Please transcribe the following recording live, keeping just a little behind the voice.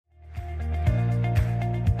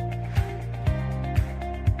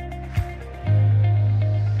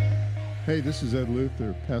Hey, this is Ed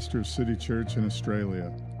Luther, pastor of City Church in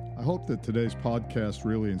Australia. I hope that today's podcast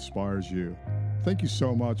really inspires you. Thank you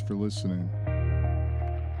so much for listening.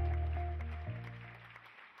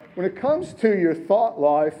 When it comes to your thought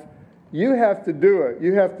life, you have to do it.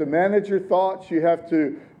 You have to manage your thoughts. You have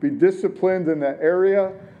to be disciplined in that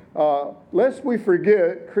area. Lest we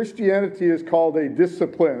forget, Christianity is called a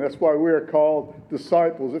discipline. That's why we are called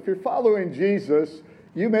disciples. If you're following Jesus,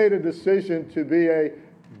 you made a decision to be a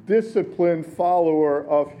disciplined follower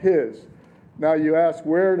of His. Now you ask,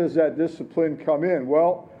 where does that discipline come in?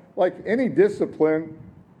 Well, like any discipline,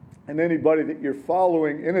 and anybody that you're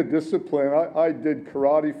following in a discipline, I did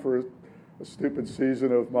karate for a stupid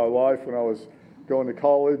season of my life when I was going to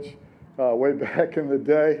college way back in the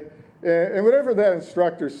day. And whatever that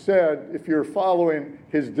instructor said, if you're following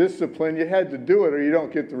his discipline, you had to do it or you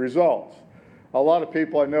don't get the results. A lot of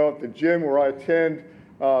people I know at the gym where I attend,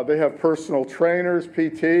 they have personal trainers,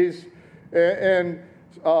 PTs, and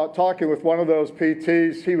talking with one of those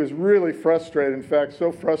PTs, he was really frustrated. In fact,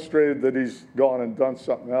 so frustrated that he's gone and done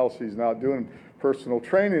something else. He's not doing personal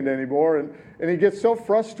training anymore. And he gets so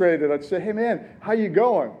frustrated, I'd say, hey man, how you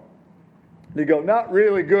going? And he'd go, not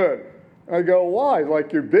really good. And I go, why?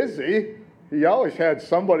 Like, you're busy. He always had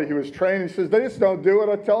somebody who was training. He says, they just don't do what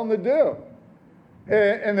I tell them to do.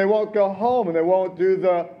 And they won't go home and they won't do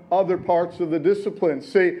the other parts of the discipline.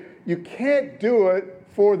 See, you can't do it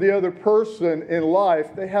for the other person in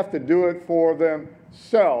life. They have to do it for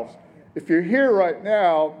themselves. If you're here right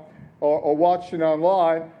now or watching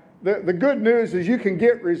online, the good news is you can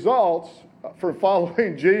get results from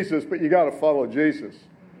following Jesus, but you got to follow Jesus.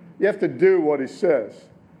 You have to do what He says.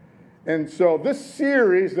 And so this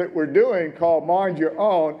series that we're doing called Mind Your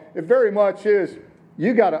Own, it very much is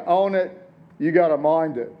you got to own it, you got to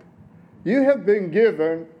mind it. You have been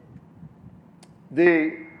given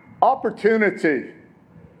the opportunity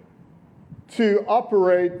to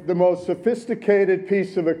operate the most sophisticated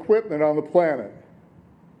piece of equipment on the planet.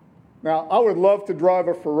 Now, I would love to drive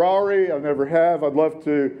a Ferrari. I never have. I'd love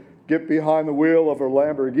to get behind the wheel of a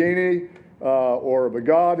Lamborghini or a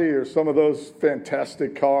Bugatti or some of those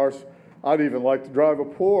fantastic cars. I'd even like to drive a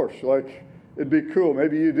Porsche. Like, it'd be cool.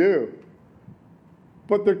 Maybe you do.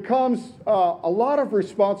 But there comes a lot of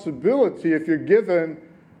responsibility if you're given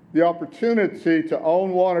the opportunity to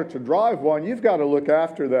own one or to drive one. You've got to look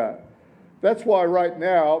after that. That's why right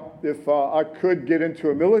now, if I could get into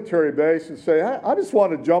a military base and say, I just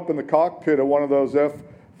want to jump in the cockpit of one of those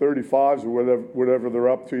F-35s or whatever they're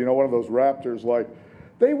up to, one of those Raptors, like,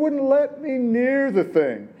 they wouldn't let me near the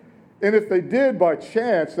thing. And if they did by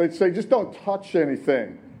chance, they'd say, just don't touch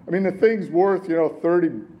anything. I mean, the thing's worth, 30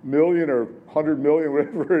 million or 100 million,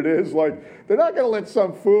 whatever it is. Like, they're not going to let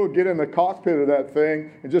some fool get in the cockpit of that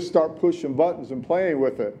thing and just start pushing buttons and playing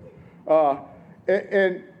with it.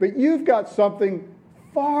 But you've got something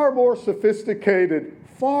far more sophisticated,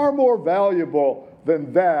 far more valuable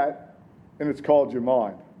than that, and it's called your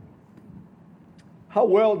mind. How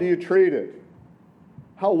well do you treat it?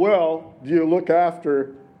 How well do you look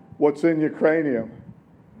after what's in your cranium?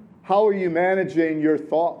 How are you managing your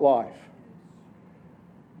thought life?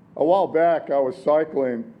 A while back, I was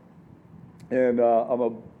cycling, and I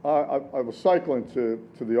was cycling to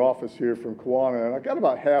the office here from Kiwanis, and I got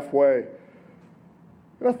about halfway,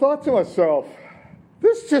 and I thought to myself,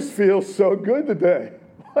 this just feels so good today.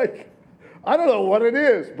 Like, I don't know what it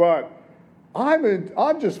is, but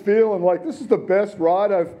I'm just feeling like this is the best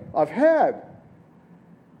ride I've had.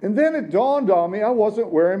 And then it dawned on me I wasn't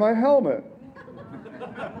wearing my helmet.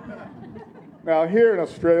 Now, here in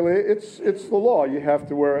Australia, it's the law. You have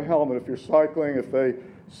to wear a helmet. If you're cycling, if they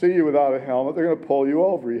see you without a helmet, they're going to pull you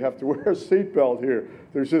over. You have to wear a seatbelt here.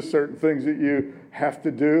 There's just certain things that you have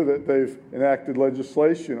to do that they've enacted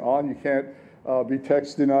legislation on. You can't be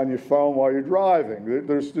texting on your phone while you're driving.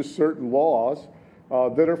 There's just certain laws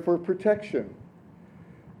that are for protection.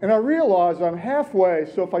 And I realize I'm halfway,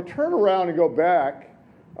 so if I turn around and go back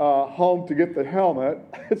home to get the helmet,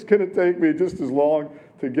 it's going to take me just as long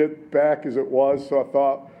to get back as it was. So I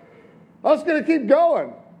thought, I was going to keep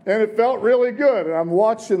going. And it felt really good. And I'm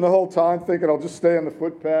watching the whole time thinking I'll just stay on the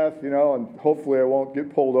footpath, and hopefully I won't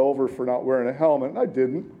get pulled over for not wearing a helmet. And I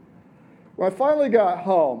didn't. When I finally got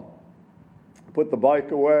home, I put the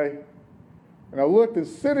bike away, and I looked, and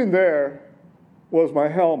sitting there was my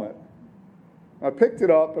helmet. I picked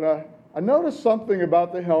it up, and I noticed something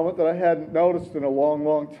about the helmet that I hadn't noticed in a long,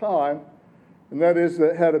 long time, and that is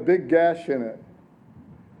that it had a big gash in it.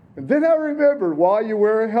 And then I remembered why you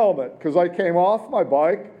wear a helmet, because I came off my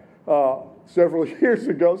bike several years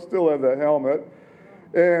ago, still had that helmet,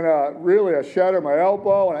 and really I shattered my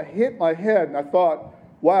elbow and I hit my head, and I thought,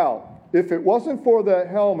 wow, if it wasn't for that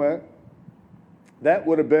helmet, that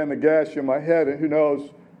would have been the gash in my head, and who knows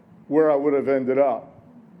where I would have ended up.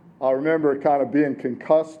 I remember kind of being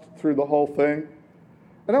concussed through the whole thing.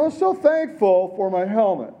 And I was so thankful for my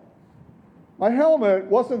helmet. My helmet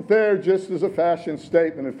wasn't there just as a fashion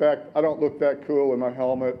statement. In fact, I don't look that cool in my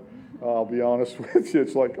helmet. I'll be honest with you.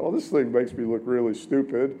 It's like, oh, this thing makes me look really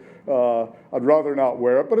stupid. I'd rather not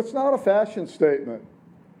wear it. But it's not a fashion statement.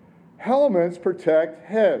 Helmets protect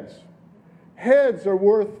heads. Heads are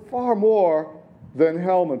worth far more than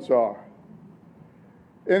helmets are.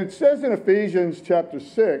 And it says in Ephesians chapter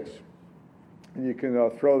 6, and you can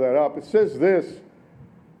throw that up, it says this.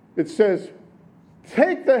 It says,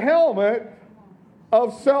 take the helmet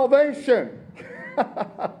of salvation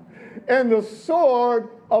and the sword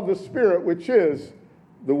of the Spirit, which is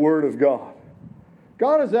the Word of God.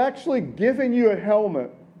 God is actually giving you a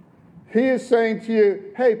helmet. He is saying to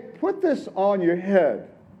you, hey, put this on your head.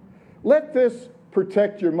 Let this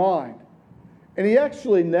protect your mind. And he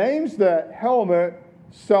actually names that helmet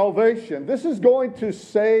salvation. This is going to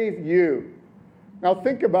save you. Now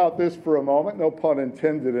think about this for a moment. No pun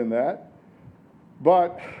intended in that.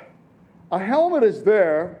 But a helmet is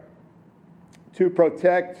there to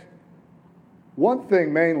protect one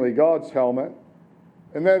thing mainly, God's helmet,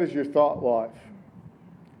 and that is your thought life.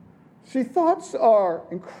 See, thoughts are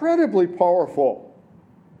incredibly powerful.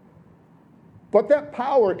 But that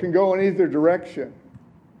power can go in either direction.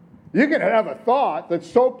 You can have a thought that's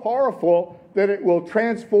so powerful that it will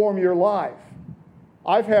transform your life.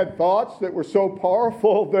 I've had thoughts that were so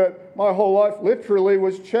powerful that my whole life literally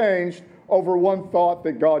was changed over one thought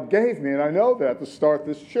that God gave me. And I know that to start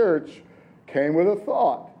this church came with a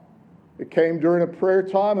thought. It came during a prayer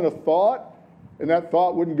time and a thought, and that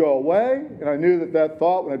thought wouldn't go away. And I knew that that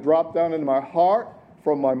thought, when it dropped down into my heart,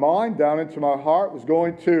 from my mind down into my heart, was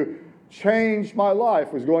going to change my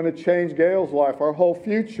life, was going to change Gail's life, our whole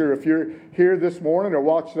future. If you're here this morning or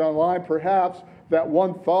watching online, perhaps that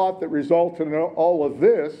one thought that resulted in all of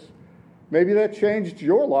this, maybe that changed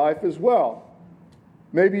your life as well.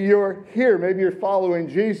 Maybe you're here, maybe you're following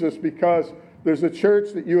Jesus because there's a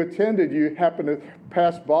church that you attended, you happened to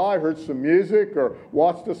pass by, heard some music, or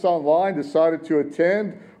watched us online, decided to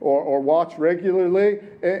attend or watch regularly,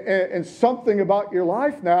 and something about your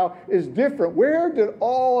life now is different. Where did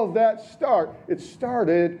all of that start? It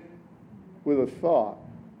started with a thought.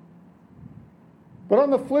 But on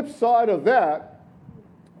the flip side of that,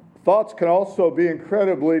 thoughts can also be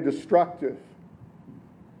incredibly destructive.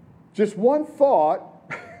 Just one thought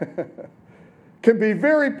can be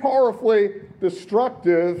very powerfully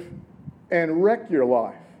destructive and wreck your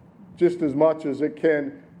life just as much as it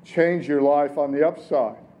can change your life on the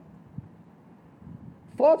upside.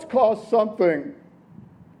 Thoughts cause something,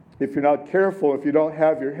 if you're not careful, if you don't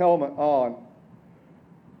have your helmet on,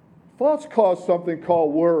 thoughts cause something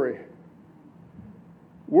called worry.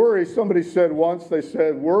 Worry, somebody said once, they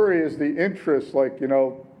said, worry is the interest, like,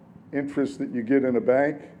 interest that you get in a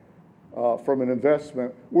bank from an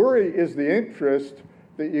investment. Worry is the interest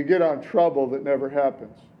that you get on trouble that never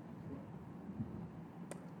happens.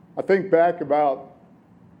 I think back about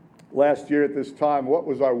last year at this time, what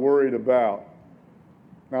was I worried about?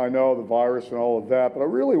 Now, I know the virus and all of that, but I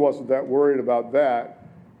really wasn't that worried about that.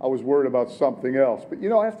 I was worried about something else. But,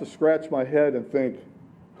 I have to scratch my head and think,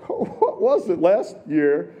 what was it last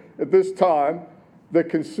year at this time that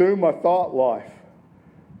consumed my thought life?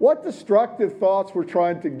 What destructive thoughts were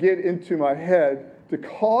trying to get into my head to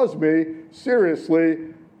cause me,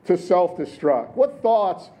 seriously, to self-destruct? What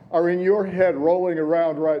thoughts are in your head rolling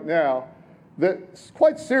around right now that,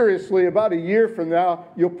 quite seriously, about a year from now,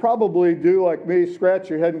 you'll probably do like me, scratch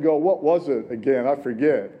your head and go, what was it again? I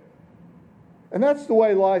forget. And that's the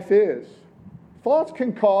way life is. Thoughts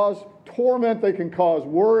can cause torment. They can cause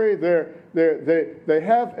worry. They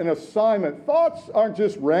have an assignment. Thoughts aren't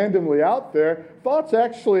just randomly out there. Thoughts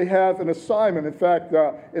actually have an assignment. In fact,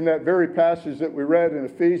 in that very passage that we read in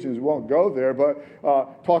Ephesians, we won't go there, but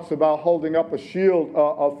talks about holding up a shield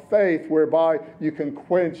of faith whereby you can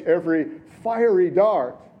quench every fiery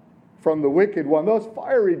dart from the wicked one. Those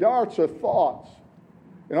fiery darts are thoughts.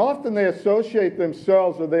 And often they associate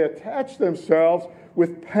themselves or they attach themselves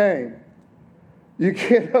with pain. You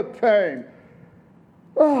get a pain.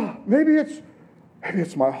 Maybe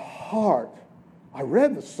it's my heart. I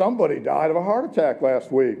read that somebody died of a heart attack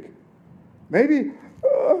last week. Maybe,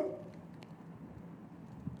 or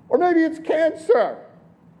maybe it's cancer.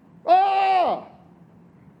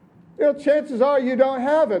 Chances are you don't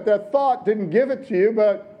have it. That thought didn't give it to you,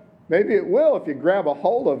 but maybe it will if you grab a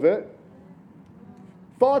hold of it.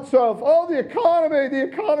 Thoughts of, the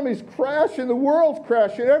economy's crashing, the world's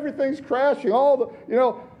crashing, everything's crashing,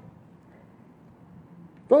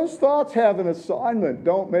 Those thoughts have an assignment.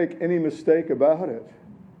 Don't make any mistake about it.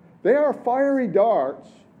 They are fiery darts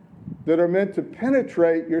that are meant to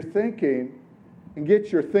penetrate your thinking and get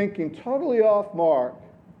your thinking totally off mark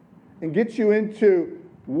and get you into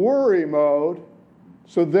worry mode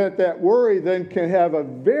so that worry then can have a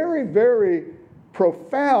very, very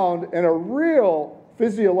profound and a real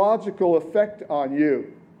physiological effect on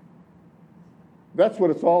you. That's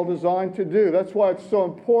what it's all designed to do. That's why it's so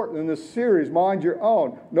important in this series, Mind Your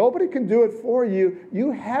Own. Nobody can do it for you.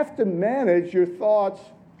 You have to manage your thoughts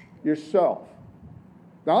yourself.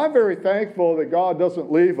 Now, I'm very thankful that God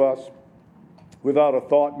doesn't leave us without a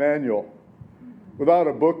thought manual, without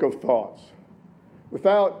a book of thoughts,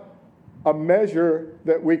 without a measure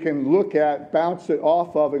that we can look at, bounce it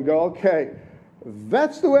off of, and go, okay,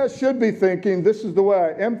 that's the way I should be thinking. This is the way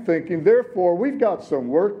I am thinking. Therefore, we've got some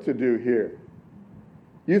work to do here.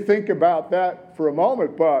 You think about that for a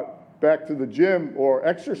moment, but back to the gym or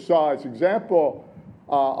exercise example,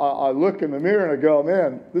 I look in the mirror and I go,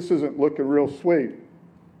 man, this isn't looking real sweet.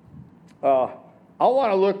 I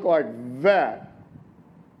want to look like that.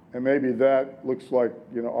 And maybe that looks like,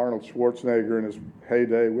 Arnold Schwarzenegger in his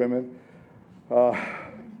heyday women.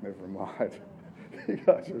 Never mind. You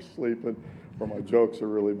guys are sleeping, or my jokes are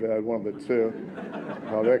really bad. One of the two.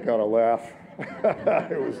 Oh, that got a laugh.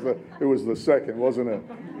 It was the second, wasn't it?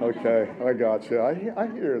 Okay, I got you. I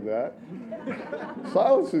hear that.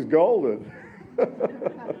 Silence is golden.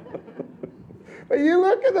 But you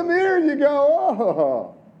look in the mirror and you go,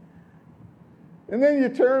 oh. And then you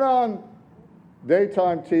turn on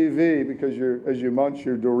daytime TV because as you munch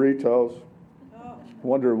your Doritos,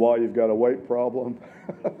 wonder why you've got a weight problem.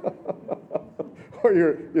 Or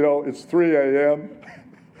it's 3 a.m.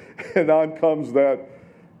 and on comes that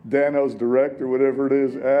Dano's Direct or whatever it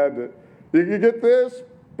is ad that you get this,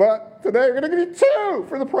 but today we're going to give you 2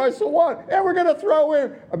 for the price of 1. And we're going to throw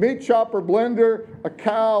in a meat chopper blender, a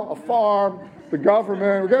cow, a farm, the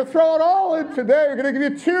government. We're going to throw it all in today. We're going to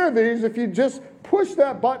give you 2 of these. If you just push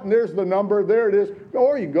that button, there's the number, there it is.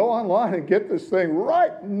 Or you go online and get this thing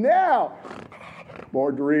right now.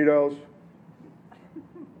 More Doritos.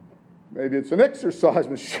 Maybe it's an exercise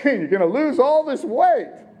machine. You're going to lose all this weight.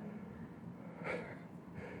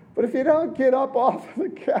 But if you don't get up off of the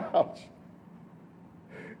couch,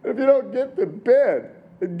 if you don't get to bed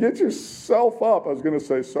and get yourself up, I was going to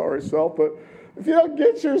say sorry, self, but if you don't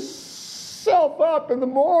get yourself up in the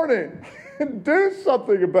morning and do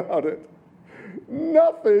something about it,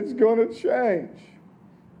 nothing's going to change.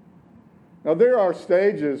 Now, there are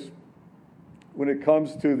stages when it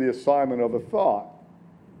comes to the assignment of a thought.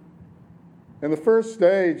 And the first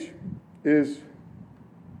stage is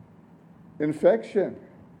infection.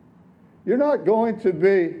 You're not going to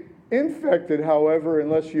be infected, however,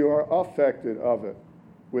 unless you are affected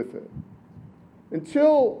with it.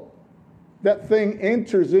 Until that thing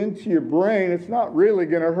enters into your brain, it's not really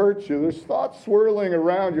going to hurt you. There's thoughts swirling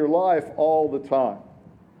around your life all the time.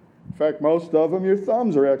 In fact, most of them, your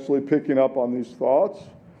thumbs are actually picking up on these thoughts.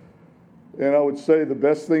 And I would say the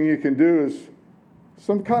best thing you can do is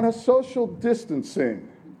some kind of social distancing.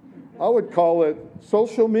 I would call it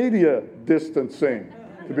social media distancing,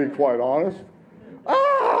 to be quite honest.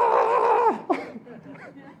 Oh,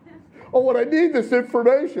 what I need this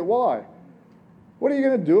information. Why? What are you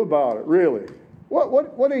going to do about it, really?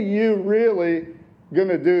 What are you really going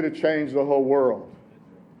to do to change the whole world?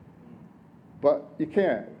 But you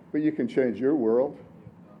can't. But you can change your world.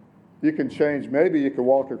 You can change, maybe you can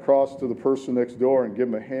walk across to the person next door and give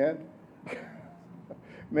them a hand.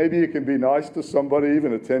 Maybe you can be nice to somebody,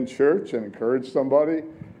 even attend church and encourage somebody.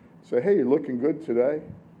 Say, hey, you're looking good today.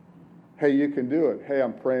 Hey, you can do it. Hey,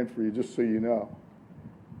 I'm praying for you, just so you know.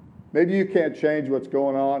 Maybe you can't change what's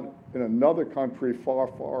going on in another country far,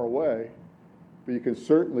 far away, but you can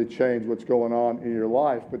certainly change what's going on in your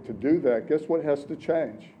life. But to do that, guess what has to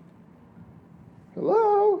change?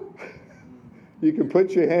 Hello? You can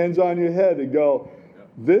put your hands on your head and go,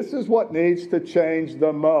 this is what needs to change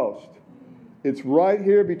the most. It's right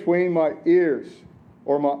here between my ears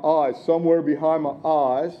or my eyes, somewhere behind my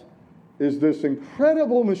eyes, is this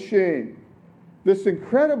incredible machine, this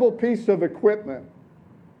incredible piece of equipment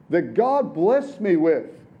that God blessed me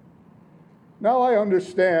with. Now I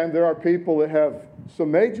understand there are people that have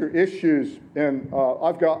some major issues, and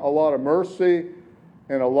I've got a lot of mercy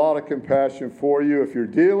and a lot of compassion for you. If you're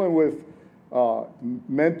dealing with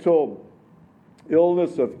mental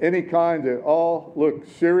illness of any kind at all, look,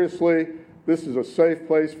 seriously, this is a safe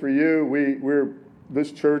place for you.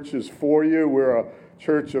 This church is for you. We're a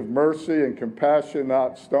church of mercy and compassion,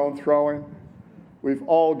 not stone throwing. We've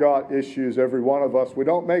all got issues, every one of us. We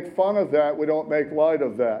don't make fun of that. We don't make light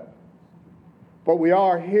of that. But we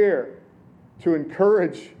are here to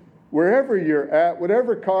encourage wherever you're at,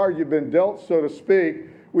 whatever card you've been dealt, so to speak,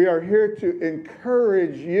 we are here to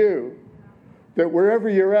encourage you that wherever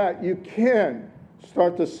you're at, you can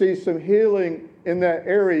start to see some healing in that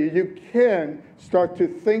area. You can start to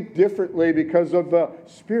think differently because of the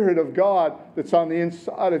Spirit of God that's on the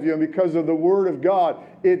inside of you and because of the Word of God.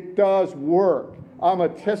 It does work. I'm a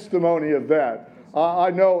testimony of that.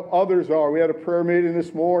 I know others are. We had a prayer meeting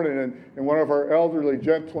this morning, and one of our elderly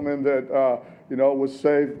gentlemen that was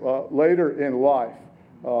saved later in life,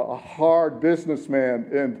 a hard businessman,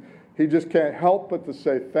 and he just can't help but to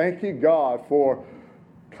say, thank you, God, for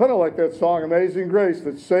kind of like that song, Amazing Grace,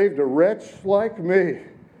 that saved a wretch like me.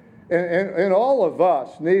 And all of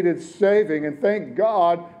us needed saving, and thank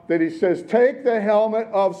God that he says, take the helmet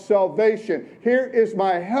of salvation. Here is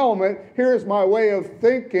my helmet. Here is my way of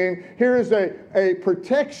thinking. Here is a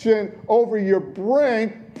protection over your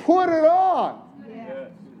brain. Put it on. Yes.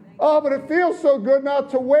 Oh, but it feels so good not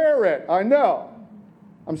to wear it. I know.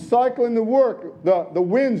 I'm cycling to work. The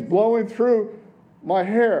wind's blowing through my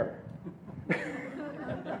hair.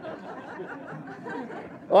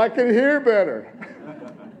 I can hear better.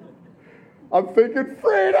 I'm thinking,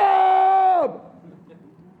 freedom!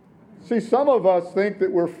 See, some of us think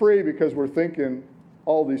that we're free because we're thinking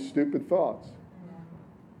all these stupid thoughts.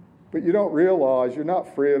 But you don't realize you're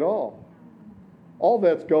not free at all. All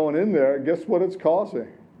that's going in there, guess what it's causing?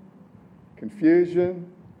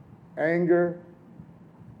 Confusion, anger,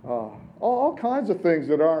 all kinds of things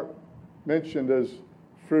that aren't mentioned as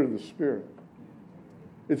fruit of the Spirit.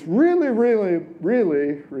 It's really, really,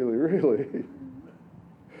 really, really, really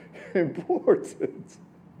important.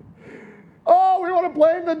 Oh, we want to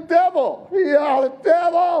blame the devil. Yeah, the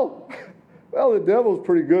devil. Well, the devil's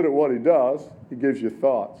pretty good at what he does. He gives you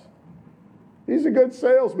thoughts. He's a good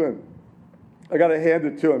salesman. I got to hand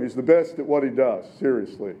it to him. He's the best at what he does,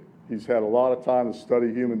 seriously. He's had a lot of time to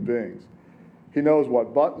study human beings. He knows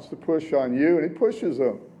what buttons to push on you, and he pushes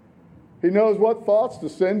them. He knows what thoughts to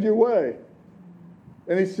send your way,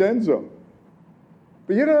 and he sends them.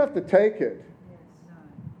 But you don't have to take it.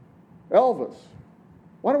 Elvis.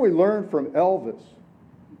 Why don't we learn from Elvis?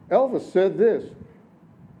 Elvis said this.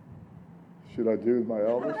 Should I do my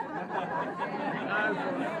Elvis?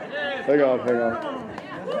 Hang on.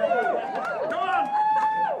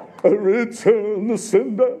 Return the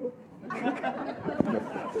sender.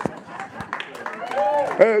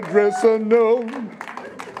 Address unknown.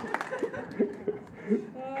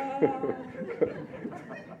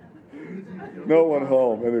 No one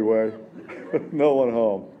home, anyway. No one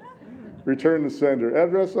home. Return the sender.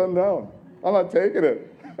 Address unknown. I'm not taking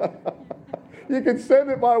it. You can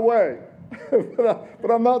send it my way.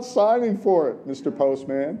 But I'm not signing for it, Mr.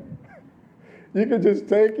 Postman. You can just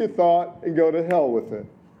take your thought and go to hell with it.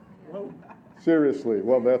 Seriously.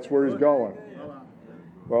 Well, that's where he's going.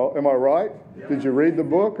 Well, am I right? Did you read the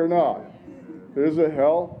book or not? There's a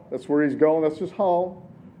hell. That's where he's going. That's his home.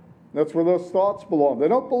 That's where those thoughts belong. They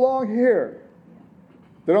don't belong here.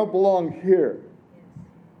 They don't belong here.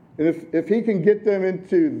 And if he can get them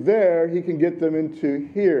into there, he can get them into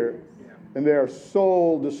here. And they are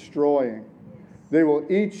soul destroying. They will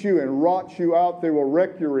eat you and rot you out. They will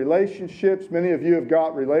wreck your relationships. Many of you have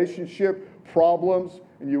got relationship problems,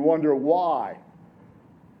 and you wonder why.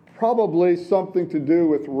 Probably something to do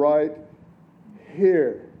with right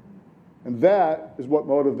here. And that is what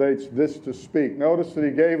motivates this to speak. Notice that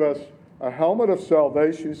he gave us a helmet of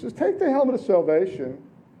salvation. He says, take the helmet of salvation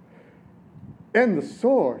and the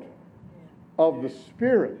sword of the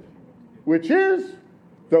Spirit, which is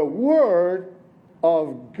the Word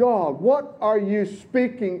of God. What are you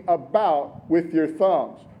speaking about with your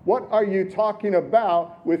thumbs? What are you talking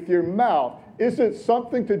about with your mouth? Is it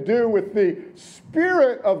something to do with the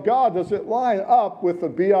Spirit of God? Does it line up with the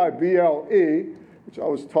Bible, which I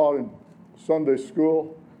was taught in Sunday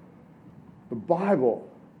school, the Bible?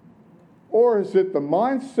 Or is it the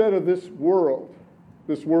mindset of this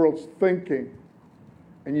world's thinking,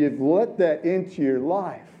 and you've let that into your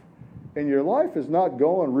life, and your life is not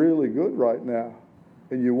going really good right now,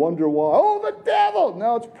 and you wonder why? Oh, the devil!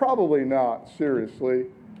 No, it's probably not, seriously.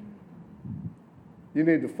 You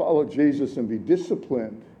need to follow Jesus and be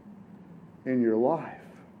disciplined in your life,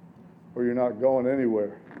 or you're not going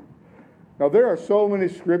anywhere. Now, there are so many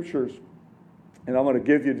scriptures, and I'm going to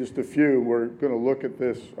give you just a few. We're going to look at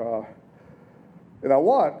this. And I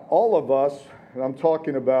want all of us, and I'm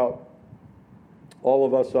talking about all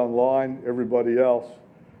of us online, everybody else,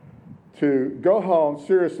 to go home,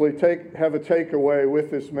 seriously, have a takeaway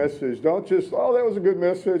with this message. Don't just, oh, that was a good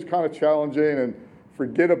message, kind of challenging, and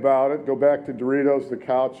forget about it. Go back to Doritos, the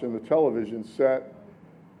couch, and the television set.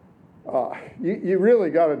 you really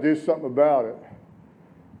got to do something about it.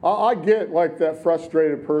 I get like that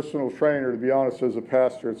frustrated personal trainer, to be honest, as a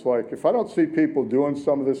pastor. It's like, if I don't see people doing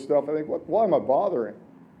some of this stuff, I think, why am I bothering?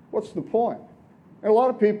 What's the point? And a lot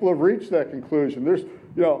of people have reached that conclusion. There's,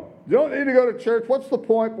 you don't need to go to church. What's the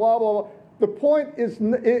point? Blah, blah, blah. The point is,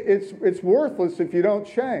 it's worthless if you don't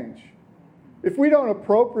change. If we don't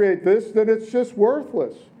appropriate this, then it's just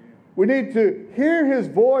worthless. We need to hear his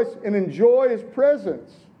voice and enjoy his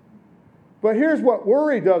presence. But here's what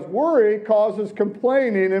worry does. Worry causes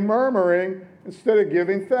complaining and murmuring instead of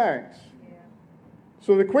giving thanks. Yeah.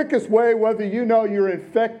 So the quickest way, whether you know you're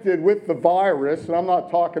infected with the virus, and I'm not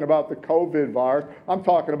talking about the COVID virus, I'm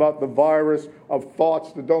talking about the virus of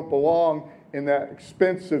thoughts that don't belong in that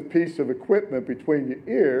expensive piece of equipment between your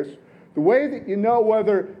ears, the way that you know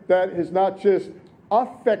whether that has not just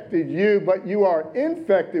affected you, but you are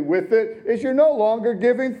infected with it, is you're no longer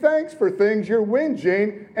giving thanks for things. You're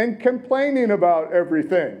whinging and complaining about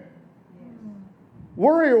everything.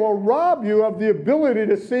 Worry will rob you of the ability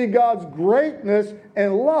to see God's greatness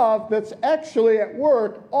and love that's actually at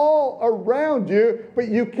work all around you, but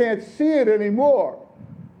you can't see it anymore.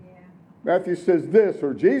 Yeah. Matthew says this,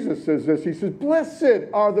 or Jesus says this, he says, "Blessed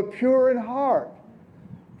are the pure in heart,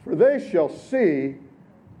 for they shall see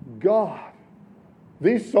God."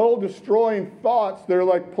 These soul-destroying thoughts, they're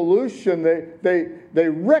like pollution. They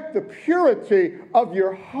wreck the purity of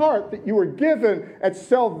your heart that you were given at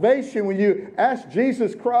salvation. When you asked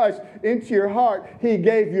Jesus Christ into your heart, he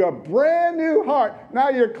gave you a brand new heart. Now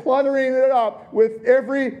you're cluttering it up with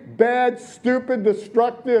every bad, stupid,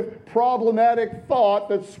 destructive, problematic thought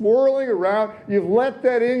that's swirling around. You've let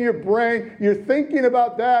that in your brain. You're thinking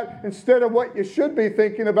about that instead of what you should be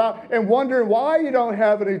thinking about and wondering why you don't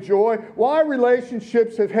have any joy, why relationships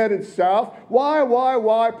have headed south,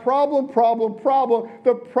 why, problem.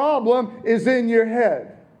 The problem is in your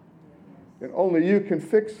head. And only you can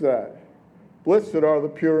fix that. Blessed are the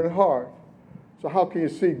pure in heart. So how can you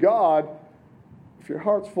see God if your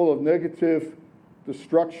heart's full of negative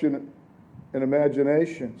destruction and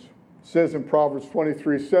imaginations? It says in Proverbs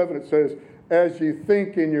 23:7, it says, "As you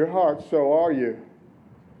think in your heart, so are you."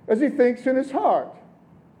 As he thinks in his heart.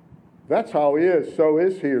 That's how he is, so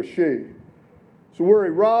is he or she. So worry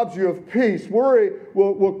robs you of peace. Worry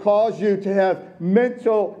will cause you to have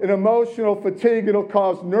mental and emotional fatigue. It'll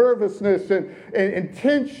cause nervousness and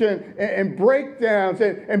tension and breakdowns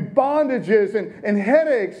and bondages and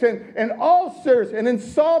headaches and ulcers and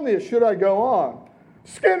insomnia. Should I go on?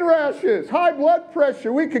 Skin rashes, high blood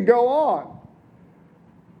pressure. We could go on.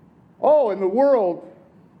 Oh, in the world,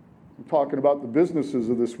 I'm talking about the businesses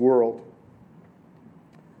of this world,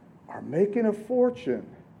 are making a fortune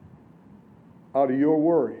out of your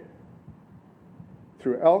worry.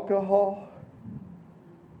 Through alcohol,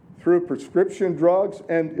 through prescription drugs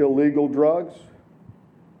and illegal drugs,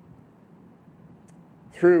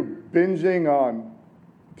 through binging on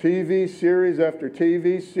TV series after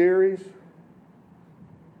TV series,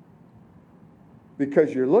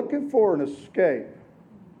 because you're looking for an escape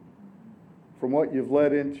from what you've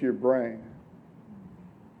let into your brain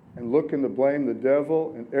and looking to blame the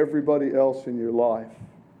devil and everybody else in your life.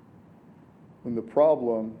 When the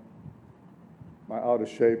problem, my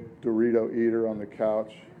out-of-shape Dorito eater on the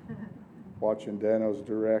couch, watching Dano's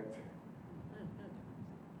Direct.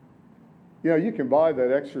 You know, you can buy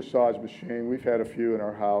that exercise machine. We've had a few in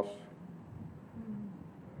our house.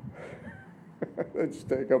 They just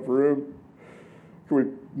take up room. Can we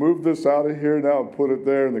move this out of here now and put it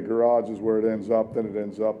there? And the garage is where it ends up. Then it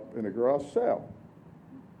ends up in a garage sale.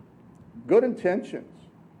 Good intentions.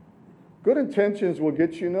 Good intentions will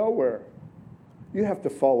get you nowhere. You have to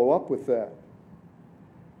follow up with that.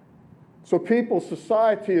 So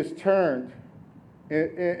society has turned,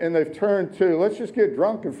 and they've turned to, let's just get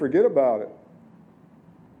drunk and forget about it.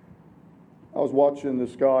 I was watching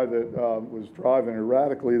this guy that was driving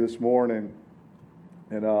erratically this morning,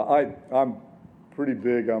 and I'm pretty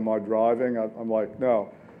big on my driving. I'm like, no,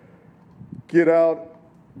 get out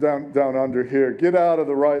down under here. Get out of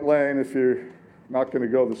the right lane if you're not going to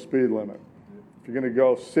go the speed limit. If you're going to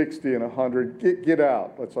go 60 and 100, get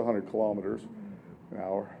out. That's 100 kilometers an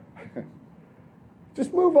hour.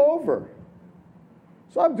 Just move over.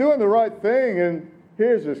 So I'm doing the right thing, and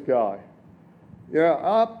here's this guy.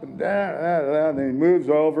 Up and down, and then he moves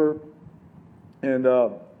over, and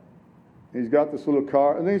he's got this little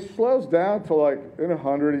car, and then he slows down to like in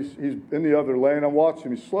 100. He's in the other lane. I'm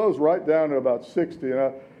watching. He slows right down to about 60,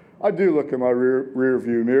 and I do look in my rear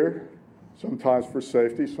view mirror. Sometimes for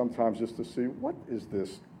safety, sometimes just to see, what is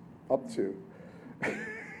this up to?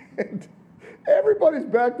 And everybody's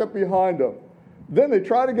backed up behind him. Then they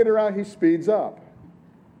try to get around, he speeds up.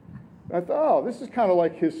 And I thought, oh, this is kind of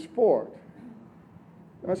like his sport.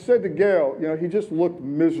 And I said to Gail, he just looked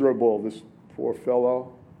miserable, this poor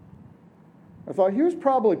fellow. I thought he was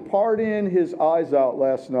probably partying his eyes out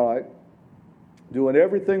last night, doing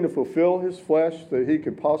everything to fulfill his flesh that he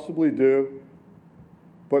could possibly do,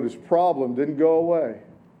 but his problem didn't go away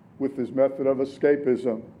with his method of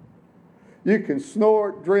escapism. You can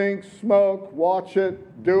snort, drink, smoke, watch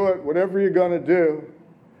it, do it, whatever you're going to do,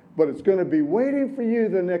 but it's going to be waiting for you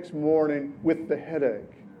the next morning with the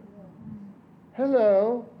headache.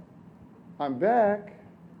 Hello, I'm back.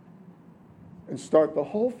 And start the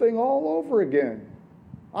whole thing all over again.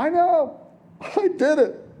 I know, I did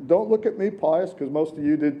it. Don't look at me pious, because most of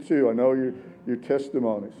you did too. I know your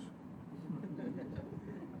testimonies.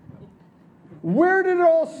 Where did it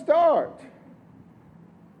all start?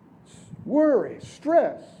 Worry,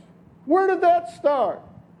 stress. Where did that start?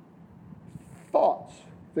 Thoughts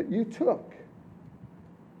that you took.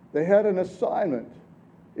 They had an assignment.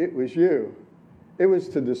 It was you. It was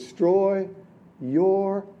to destroy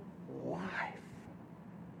your life.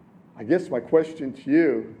 I guess my question to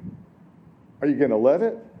you, are you going to let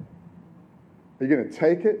it? Are you going to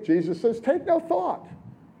take it? Jesus says, take no thought.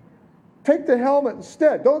 Take the helmet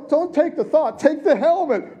instead. Don't take the thought. Take the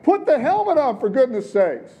helmet. Put the helmet on, for goodness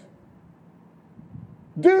sakes.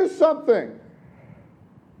 Do something.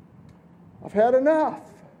 I've had enough.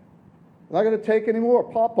 I'm not going to take any more.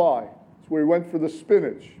 Popeye. That's where he went for the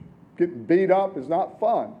spinach. Getting beat up is not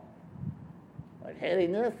fun. I've had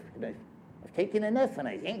enough. I've taken enough, and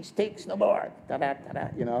I ain't takes no more. Ta-da,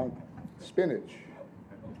 ta-da. Spinach.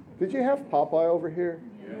 Did you have Popeye over here?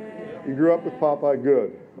 Yeah. You grew up with Popeye?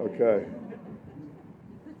 Good. Okay. You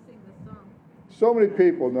could sing the song. So many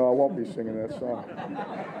people. No, I won't be singing that song.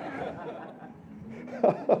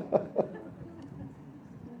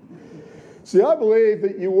 See, I believe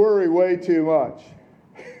that you worry way too much.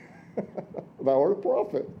 Thou art a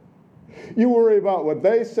prophet. You worry about what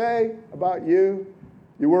they say about you.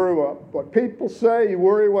 You worry about what people say. You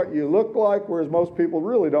worry what you look like, whereas most people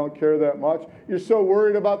really don't care that much. You're so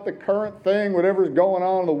worried about the current thing, whatever's going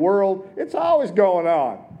on in the world. It's always going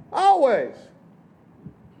on. Always.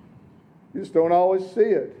 You just don't always see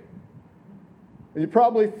it. And you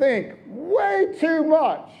probably think way too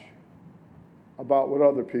much about what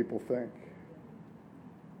other people think.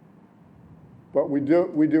 But we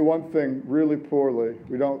do one thing really poorly.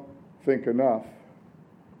 We don't think enough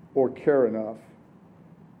or care enough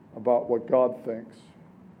about what God thinks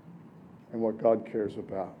and what God cares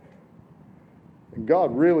about. And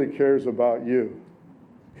God really cares about you.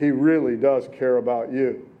 He really does care about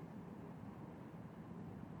you.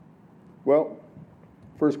 Well,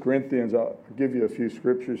 1 Corinthians, I'll give you a few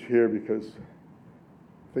scriptures here because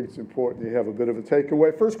I think it's important you have a bit of a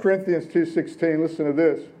takeaway. 1 Corinthians 2:16, listen to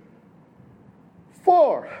this.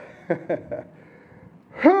 For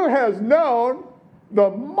who has known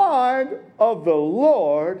the mind of the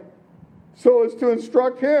Lord so as to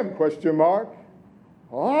instruct him? Question mark.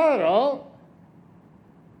 I don't.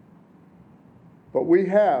 But we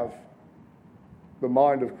have the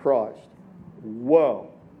mind of Christ.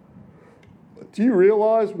 Whoa. Do you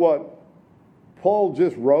realize what Paul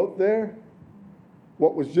just wrote there?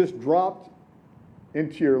 What was just dropped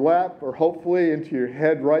into your lap, or hopefully into your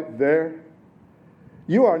head right there?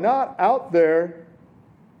 You are not out there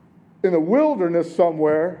in the wilderness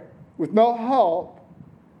somewhere with no help,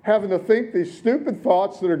 having to think these stupid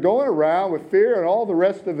thoughts that are going around with fear and all the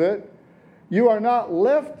rest of it. You are not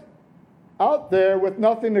left out there with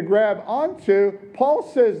nothing to grab onto. Paul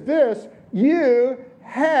says this, you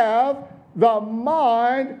have the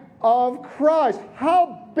mind of Christ.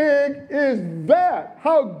 How big is that?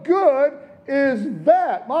 How good is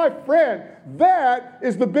that? My friend, that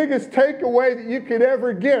is the biggest takeaway that you could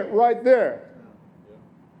ever get right there.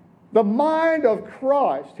 The mind of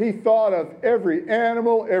Christ. He thought of every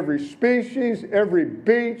animal, every species, every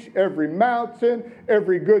beach, every mountain,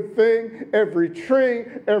 every good thing, every tree,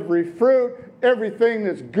 every fruit, everything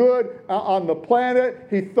that's good on the planet.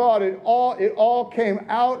 He thought it all came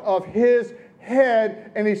out of his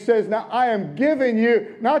head. And he says, now I am giving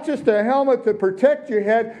you not just a helmet to protect your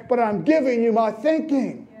head, but I'm giving you my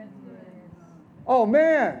thinking. Oh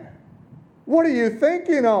man, what are you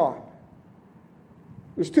thinking on?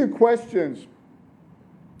 There's two questions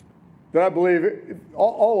that I believe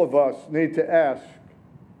all of us need to ask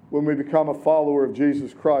when we become a follower of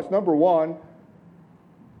Jesus Christ. Number one,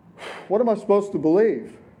 what am I supposed to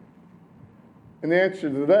believe? And the answer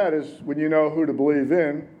to that is when you know who to believe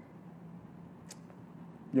in,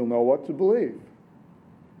 you'll know what to believe.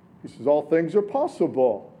 He says, all things are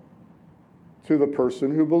possible to the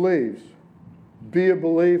person who believes. Be a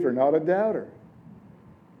believer, not a doubter.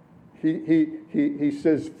 He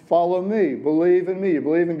says, follow me, believe in me. You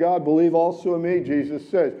believe in God, believe also in me, Jesus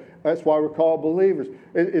says. That's why we're called believers.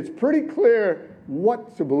 It's pretty clear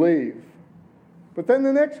what to believe. But then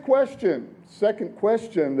the next question, second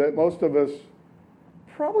question that most of us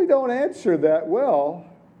probably don't answer that well,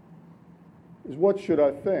 is what should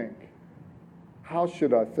I think? How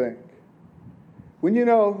should I think? When you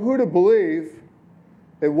know who to believe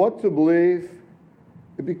and what to believe,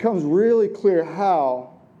 it becomes really clear how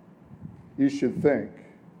you should think.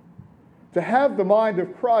 To have the mind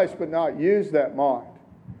of Christ but not use that mind.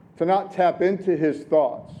 To not tap into his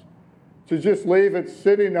thoughts. To just leave it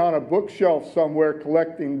sitting on a bookshelf somewhere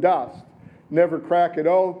collecting dust. Never crack it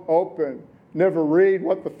open. Never read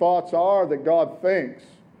what the thoughts are that God thinks.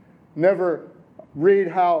 Never read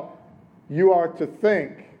how you are to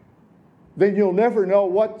think. Then you'll never know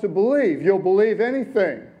what to believe. You'll believe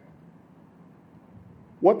anything.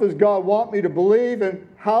 What does God want me to believe, and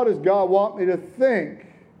how does God want me to think?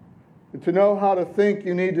 And to know how to think,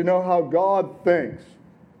 you need to know how God thinks.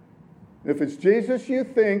 If it's Jesus, you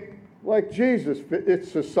think like Jesus. If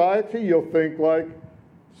it's society, you'll think like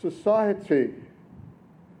society.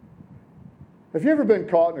 Have you ever been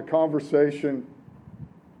caught in a conversation,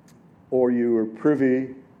 or you were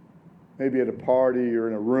privy, maybe at a party or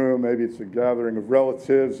in a room, maybe it's a gathering of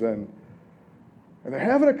relatives, and they're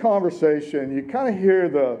having a conversation. You kind of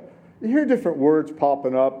hear different words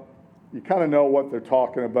popping up. You kind of know what they're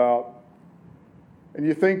talking about. And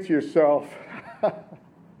you think to yourself,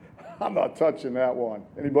 I'm not touching that one.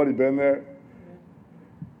 Anybody been there?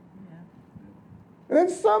 Yeah. And then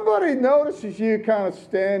somebody notices you kind of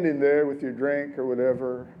standing there with your drink or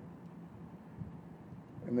whatever.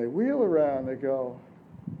 And they wheel around. They go,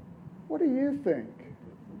 what do you think?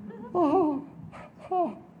 Oh,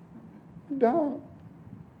 don't.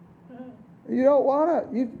 You don't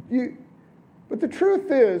want to. But the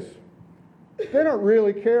truth is, they don't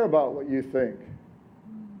really care about what you think.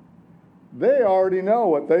 They already know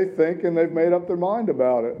what they think, and they've made up their mind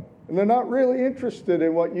about it. And they're not really interested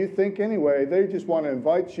in what you think anyway. They just want to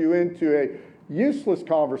invite you into a useless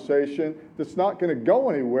conversation that's not going to go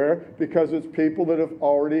anywhere because it's people that have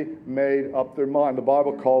already made up their mind. The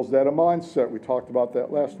Bible calls that a mindset. We talked about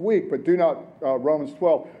that last week. But do not, Romans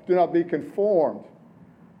 12, do not be conformed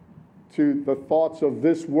to the thoughts of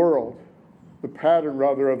this world, the pattern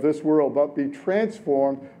rather of this world, but be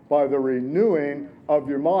transformed by the renewing of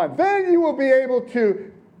your mind. Then you will be able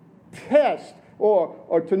to test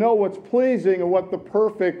or to know what's pleasing and what the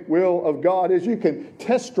perfect will of God is. You can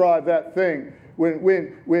test drive that thing. When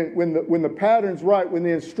the pattern's right, when the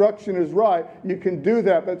instruction is right, you can do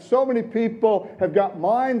that. But so many people have got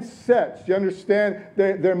mindsets. You understand?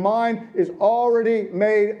 Their mind is already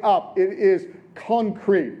made up. It is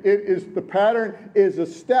concrete. The pattern is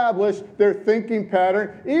established, their thinking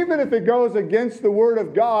pattern. Even if it goes against the Word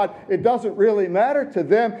of God, it doesn't really matter to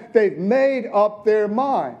them. They've made up their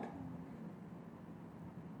mind.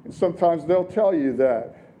 And sometimes they'll tell you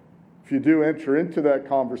that. If you do enter into that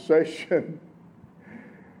conversation,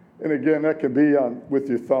 and again, that could be with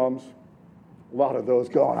your thumbs. A lot of those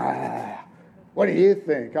going, what do you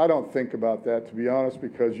think? I don't think about that, to be honest,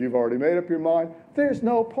 because you've already made up your mind. There's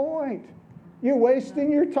no point. You're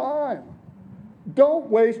wasting your time. Don't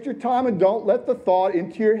waste your time, and don't let the thought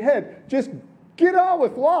into your head. Just get on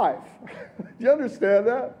with life. Do you understand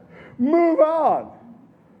that? Move on.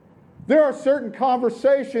 There are certain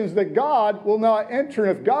conversations that God will not enter.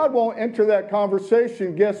 And if God won't enter that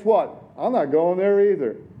conversation, guess what? I'm not going there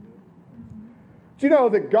either. Do you know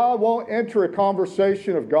that God won't enter a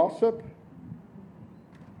conversation of gossip?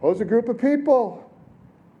 Who's a group of people?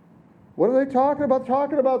 What are they talking about?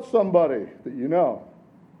 Talking about somebody that you know.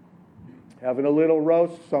 Having a little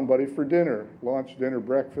roast, somebody for dinner, lunch, dinner,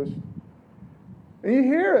 breakfast. And you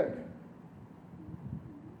hear it.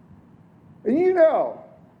 And you know,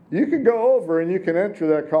 you can go over and you can enter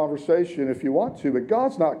that conversation if you want to, but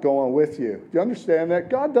God's not going with you. Do you understand that?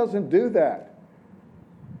 God doesn't do that.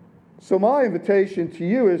 So my invitation to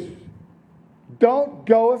you is, don't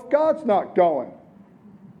go if God's not going.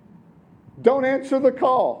 Don't answer the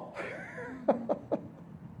call.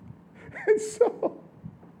 And so,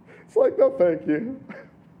 it's like, no, thank you.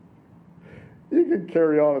 You can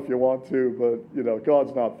carry on if you want to, but,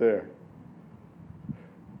 God's not there.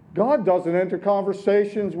 God doesn't enter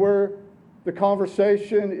conversations where the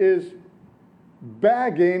conversation is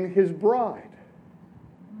bagging his bride,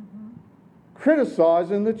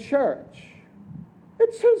 criticizing the church.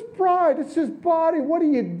 It's his bride. It's his body. What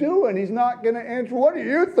are you doing? He's not going to enter. What do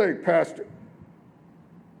you think, Pastor?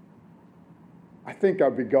 I think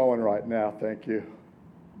I'd be going right now, thank you.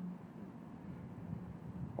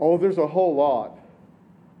 Oh, there's a whole lot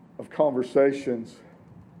of conversations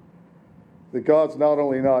that God's not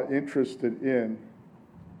only not interested in,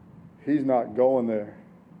 He's not going there.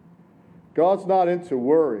 God's not into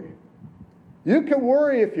worry. You can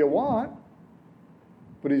worry if you want,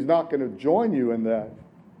 but He's not going to join you in that.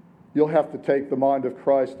 You'll have to take the mind of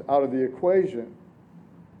Christ out of the equation.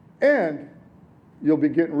 And you'll be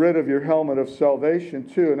getting rid of your helmet of salvation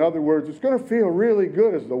too. In other words, it's going to feel really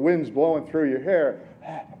good as the wind's blowing through your hair.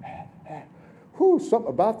 Whew, something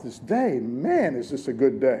about this day. Man, is this a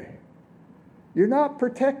good day. You're not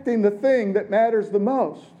protecting the thing that matters the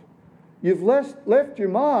most. You've left your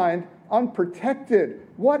mind unprotected.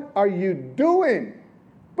 What are you doing?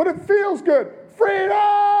 But it feels good.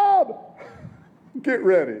 Freedom! Get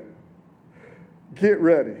ready. Get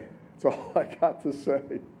ready. That's all I got to say.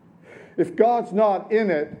 If God's not in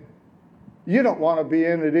it, you don't want to be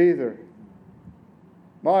in it either.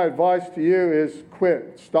 My advice to you is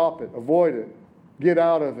quit, stop it, avoid it, get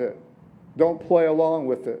out of it. Don't play along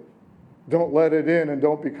with it. Don't let it in and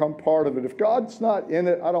don't become part of it. If God's not in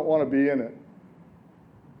it, I don't want to be in it.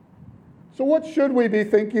 So what should we be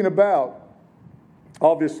thinking about?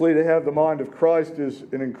 Obviously, to have the mind of Christ is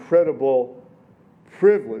an incredible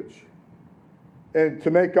privilege. And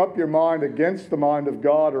to make up your mind against the mind of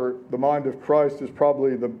God or the mind of Christ is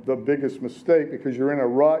probably the biggest mistake, because you're in a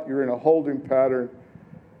rut, you're in a holding pattern.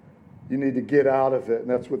 You need to get out of it. And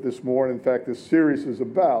that's what this morning, in fact, this series is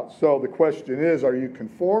about. So the question is, are you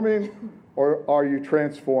conforming or are you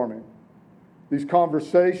transforming? These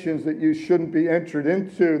conversations that you shouldn't be entered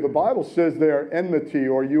into, the Bible says they are enmity,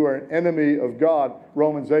 or you are an enemy of God.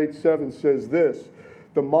 Romans 8:7 says this: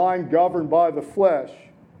 the mind governed by the flesh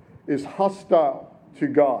is hostile to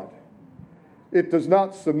God. It does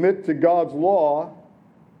not submit to God's law,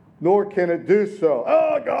 nor can it do so.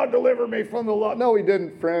 Oh, God, deliver me from the law. No, He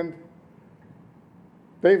didn't, friend.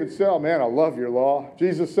 David said, oh, man, I love your law.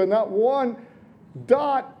 Jesus said, not one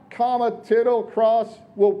dot, comma, tittle, cross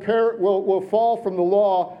will fall from the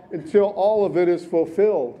law until all of it is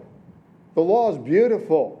fulfilled. The law is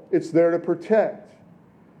beautiful. It's there to protect.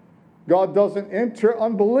 God doesn't enter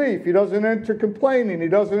unbelief. He doesn't enter complaining. He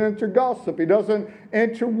doesn't enter gossip. He doesn't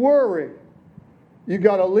enter worry. You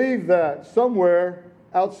got to leave that somewhere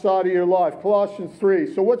outside of your life. Colossians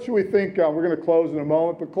 3. So what should we think of? We're going to close in a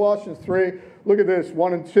moment. But Colossians 3, look at this,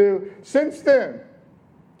 1 and 2. Since then,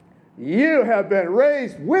 you have been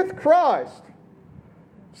raised with Christ.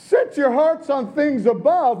 Set your hearts on things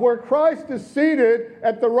above, where Christ is seated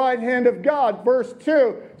at the right hand of God. Verse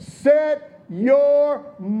 2. Set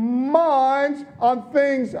your minds on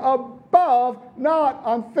things above, not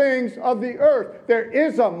on things of the earth. There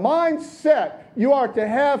is a mindset. You are to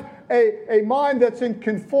have a mind that's in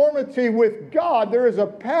conformity with God. There is a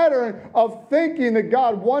pattern of thinking that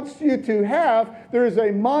God wants you to have. There is a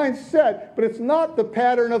mindset, but it's not the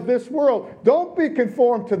pattern of this world. Don't be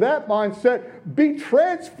conformed to that mindset. Be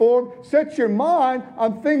transformed. Set your mind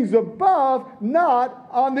on things above, not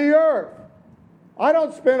on the earth. I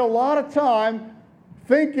don't spend a lot of time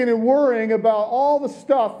thinking and worrying about all the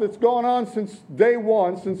stuff that's gone on since day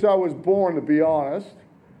one, since I was born, to be honest.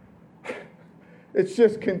 It's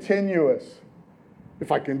just continuous.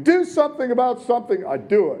 If I can do something about something, I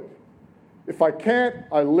do it. If I can't,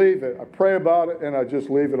 I leave it. I pray about it and I just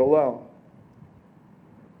leave it alone.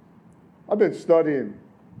 I've been studying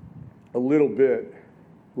a little bit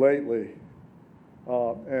lately,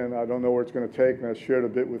 and I don't know where it's going to take me. I shared a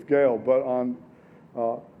bit with Gail, but on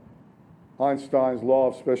Einstein's law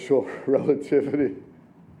of special relativity,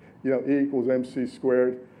 E equals mc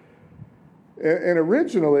squared. And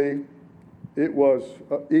originally, it was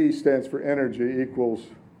E stands for energy equals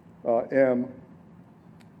m,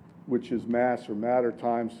 which is mass or matter,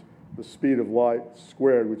 times the speed of light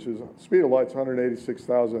squared, which is speed of light's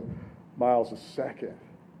 186,000 miles a second.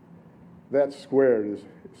 That squared is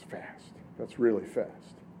fast. That's really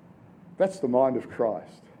fast. That's the mind of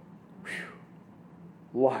Christ.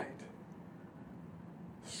 Whew. Light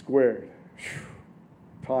squared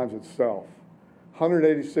times itself.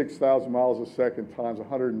 186,000 miles a second times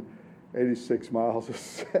 186 miles a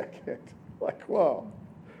second. Like, whoa,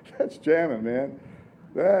 that's jamming, man.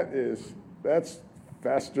 That's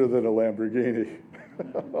faster than a Lamborghini.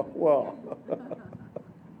 Wow.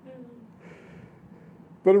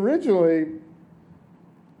 But originally,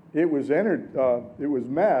 it was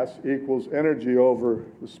mass equals energy over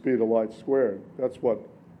the speed of light squared. That's what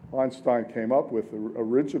Einstein came up with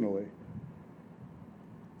originally.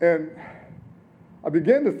 And I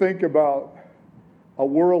began to think about a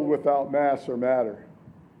world without mass or matter.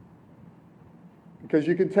 Because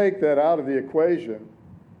you can take that out of the equation.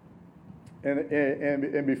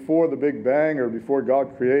 And before the Big Bang, or before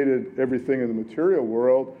God created everything in the material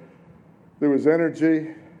world, there was energy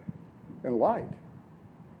and light.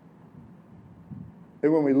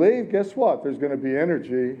 And when we leave, guess what? There's going to be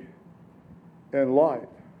energy and light.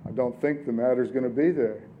 I don't think the matter's going to be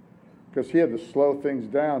there, because he had to slow things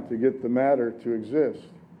down to get the matter to exist.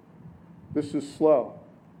 This is slow.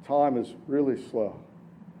 Time is really slow.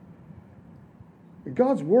 In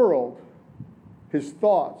God's world, his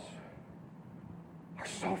thoughts are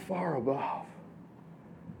so far above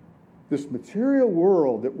this material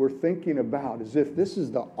world that we're thinking about, as if this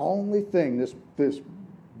is the only thing, this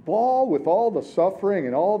ball with all the suffering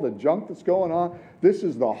and all the junk that's going on, this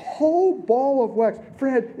is the whole ball of wax.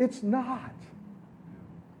 Fred, it's not.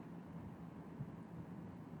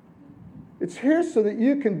 It's here so that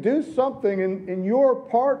you can do something in your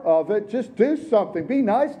part of it. Just do something. Be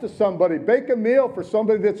nice to somebody. Bake a meal for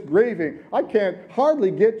somebody that's grieving. I can't hardly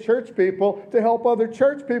get church people to help other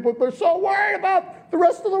church people. They're so worried about the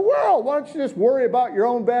rest of the world. Why don't you just worry about your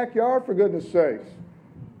own backyard, for goodness sakes?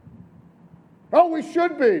 Oh, we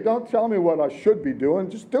should be. Don't tell me what I should be doing.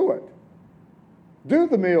 Just do it. Do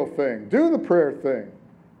the meal thing. Do the prayer thing.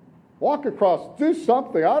 Walk across. Do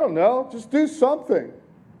something. I don't know. Just do something.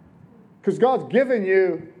 Because God's given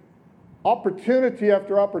you opportunity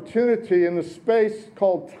after opportunity in the space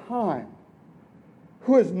called time.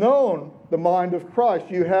 Who has known the mind of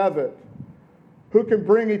Christ? You have it. Who can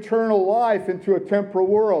bring eternal life into a temporal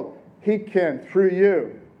world? He can, through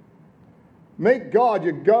you. Make God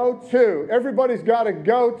your go-to. Everybody's got a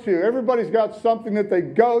go-to. Everybody's got something that they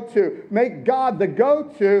go to. Make God the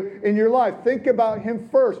go-to in your life. Think about him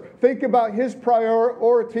first. Think about his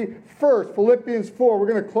priority first. Philippians 4.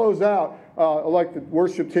 We're going to close out. I'd like the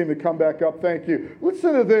worship team to come back up. Thank you.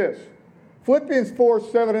 Listen to this. Philippians 4,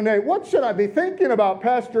 7, and 8. What should I be thinking about,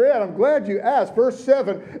 Pastor Ed? I'm glad you asked. Verse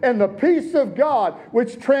 7. And the peace of God,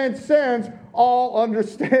 which transcends all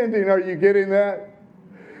understanding. Are you getting that?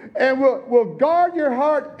 And will guard your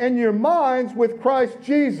heart and your minds with Christ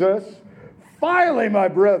Jesus. Finally, my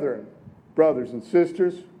brethren, brothers and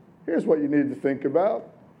sisters, here's what you need to think about.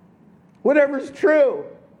 Whatever is true,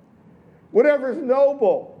 whatever is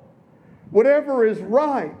noble, whatever is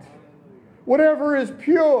right, whatever is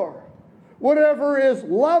pure, whatever is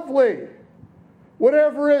lovely,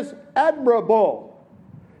 whatever is admirable,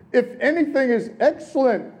 if anything is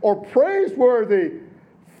excellent or praiseworthy,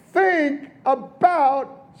 think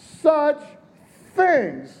about such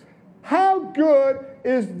things. How good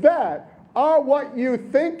is that? Are what you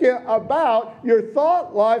thinking about, your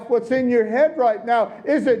thought life, what's in your head right now,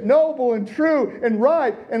 is it noble and true and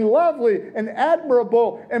right and lovely and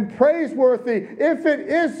admirable and praiseworthy? If it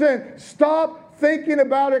isn't, stop thinking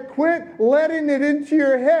about it. Quit letting it into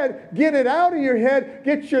your head. Get it out of your head.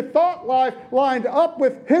 Get your thought life lined up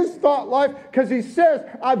with his thought life, because he says,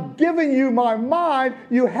 I've given you my mind.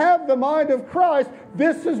 You have the mind of Christ.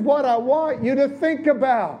 This is what I want you to think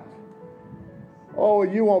about. Oh,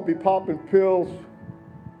 you won't be popping pills,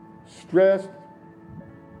 stressed,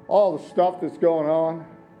 all the stuff that's going on.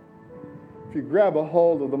 If you grab a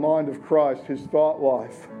hold of the mind of Christ, his thought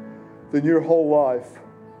life, then your whole life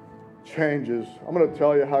changes. I'm going to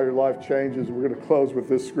tell you how your life changes. We're going to close with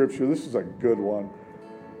this scripture. This is a good one.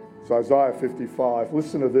 It's Isaiah 55.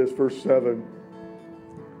 Listen to this, verse 7.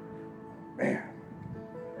 Man.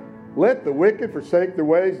 Let the wicked forsake their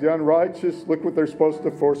ways, the unrighteous, look what they're supposed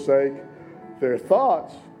to forsake, their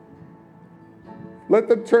thoughts. Let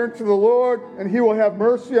them turn to the Lord, and he will have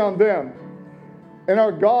mercy on them. And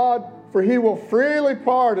our God, for he will freely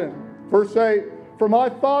pardon. Verse 8, for my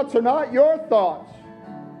thoughts are not your thoughts,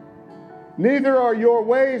 neither are your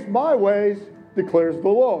ways my ways, declares the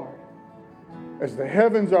Lord. As the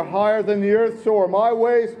heavens are higher than the earth, so are my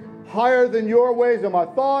ways higher than your ways, and my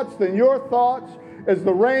thoughts than your thoughts. As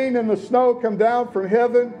the rain and the snow come down from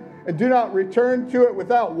heaven, and do not return to it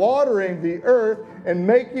without watering the earth and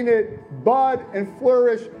making it bud and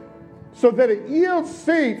flourish, so that it yields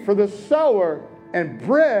seed for the sower and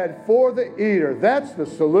bread for the eater. That's the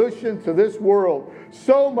solution to this world.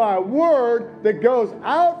 So my word that goes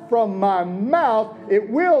out from my mouth, it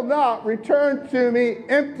will not return to me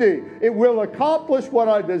empty. It will accomplish what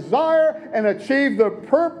I desire and achieve the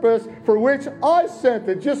purpose for which I sent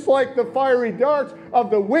it. Just like the fiery darts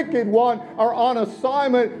of the wicked one are on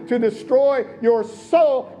assignment to destroy your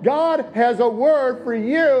soul, God has a word for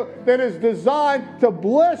you that is designed to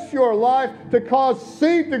bless your life, to cause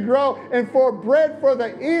seed to grow, and for bread for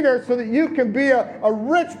the eater, so that you can be a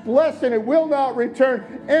rich blessing. It will not return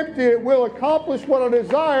empty. It will accomplish what I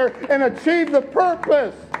desire and achieve the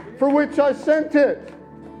purpose for which I sent it.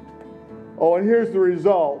 Oh, and here's the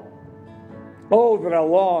result. Oh, that I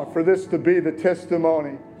long for this to be the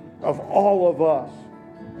testimony of all of us.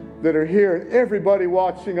 that are here and everybody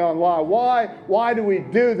watching online. Why do we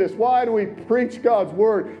do this? Why do we preach God's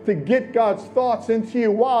word? To get God's thoughts into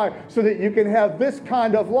you. Why? So that you can have this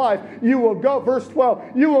kind of life. You will go, verse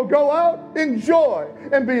 12, you will go out in joy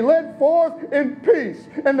and be led forth in peace.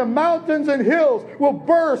 And the mountains and hills will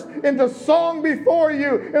burst into song before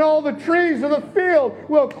you. And all the trees of the field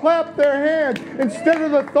will clap their hands. Instead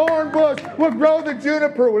of the thorn bush will grow the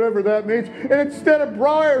juniper, whatever that means. And instead of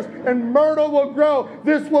briars and myrtle will grow.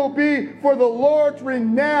 This will be for the Lord's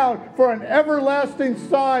renown, for an everlasting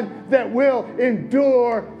sign that will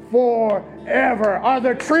endure forever. Are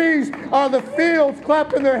the trees, are the fields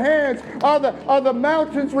clapping their hands? Are the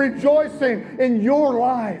mountains rejoicing in your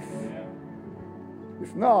life?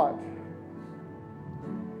 If not,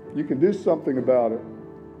 you can do something about it.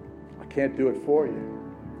 I can't do it for you.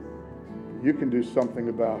 You can do something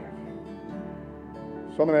about it.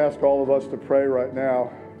 So I'm going to ask all of us to pray right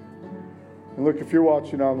now. And look, if you're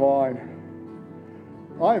watching online,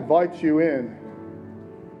 I invite you in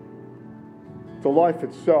to life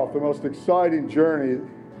itself, the most exciting journey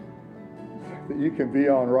that you can be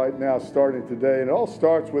on right now, starting today. And it all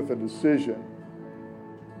starts with a decision.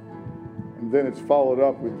 And then it's followed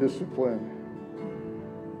up with discipline.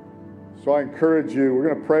 So I encourage you, we're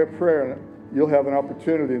going to pray a prayer, and you'll have an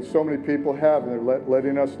opportunity, and so many people have, and they're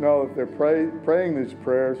letting us know that they're praying these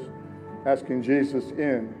prayers, asking Jesus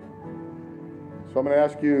in. So I'm going to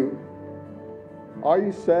ask you, are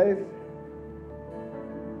you saved?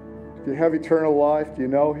 Do you have eternal life? Do you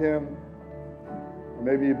know Him? Or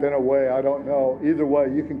maybe you've been away, I don't know. Either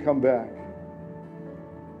way, you can come back.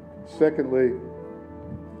 Secondly,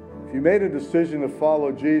 if you made a decision to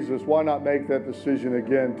follow Jesus, why not make that decision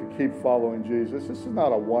again to keep following Jesus? This is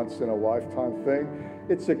not a once-in-a-lifetime thing.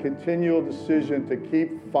 It's a continual decision to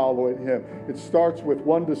keep following Him. It starts with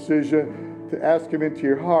one decision to ask Him into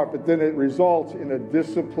your heart, but then it results in a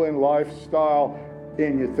disciplined lifestyle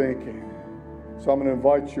in your thinking. So I'm going to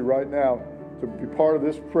invite you right now to be part of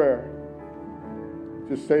this prayer.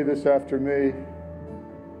 Just say this after me.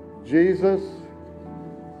 Jesus,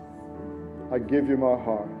 I give you my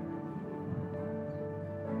heart.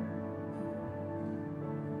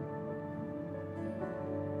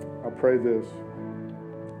 I'll pray this.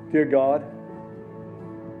 Dear God,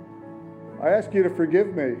 I ask you to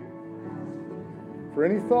forgive me for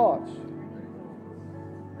any thoughts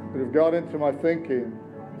that have got into my thinking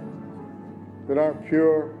that aren't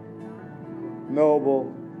pure,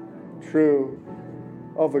 noble, true,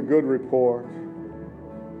 of a good report.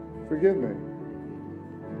 Forgive me.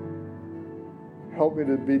 Help me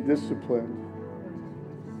to be disciplined,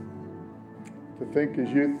 to think as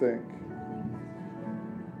you think.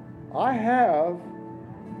 I have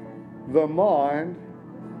the mind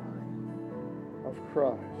of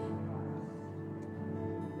Christ.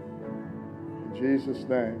 In Jesus'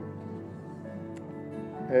 name,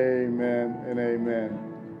 amen and amen.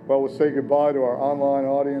 Well, we'll say goodbye to our online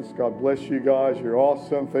audience. God bless you guys. You're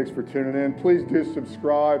awesome. Thanks for tuning in. Please do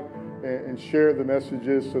subscribe and share the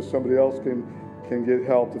messages so somebody else can get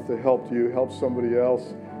help. If they helped you, help somebody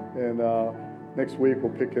else. And next week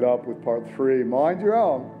we'll pick it up with part 3. Mind your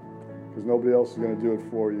own, because nobody else is going to do it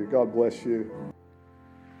for you. God bless you.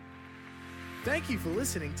 Thank you for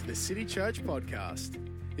listening to the City Church Podcast.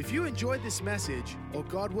 If you enjoyed this message or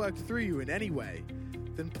God worked through you in any way,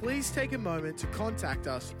 then please take a moment to contact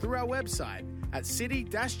us through our website at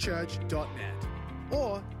city-church.net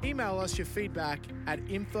or email us your feedback at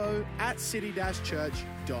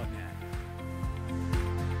info@city-church.net.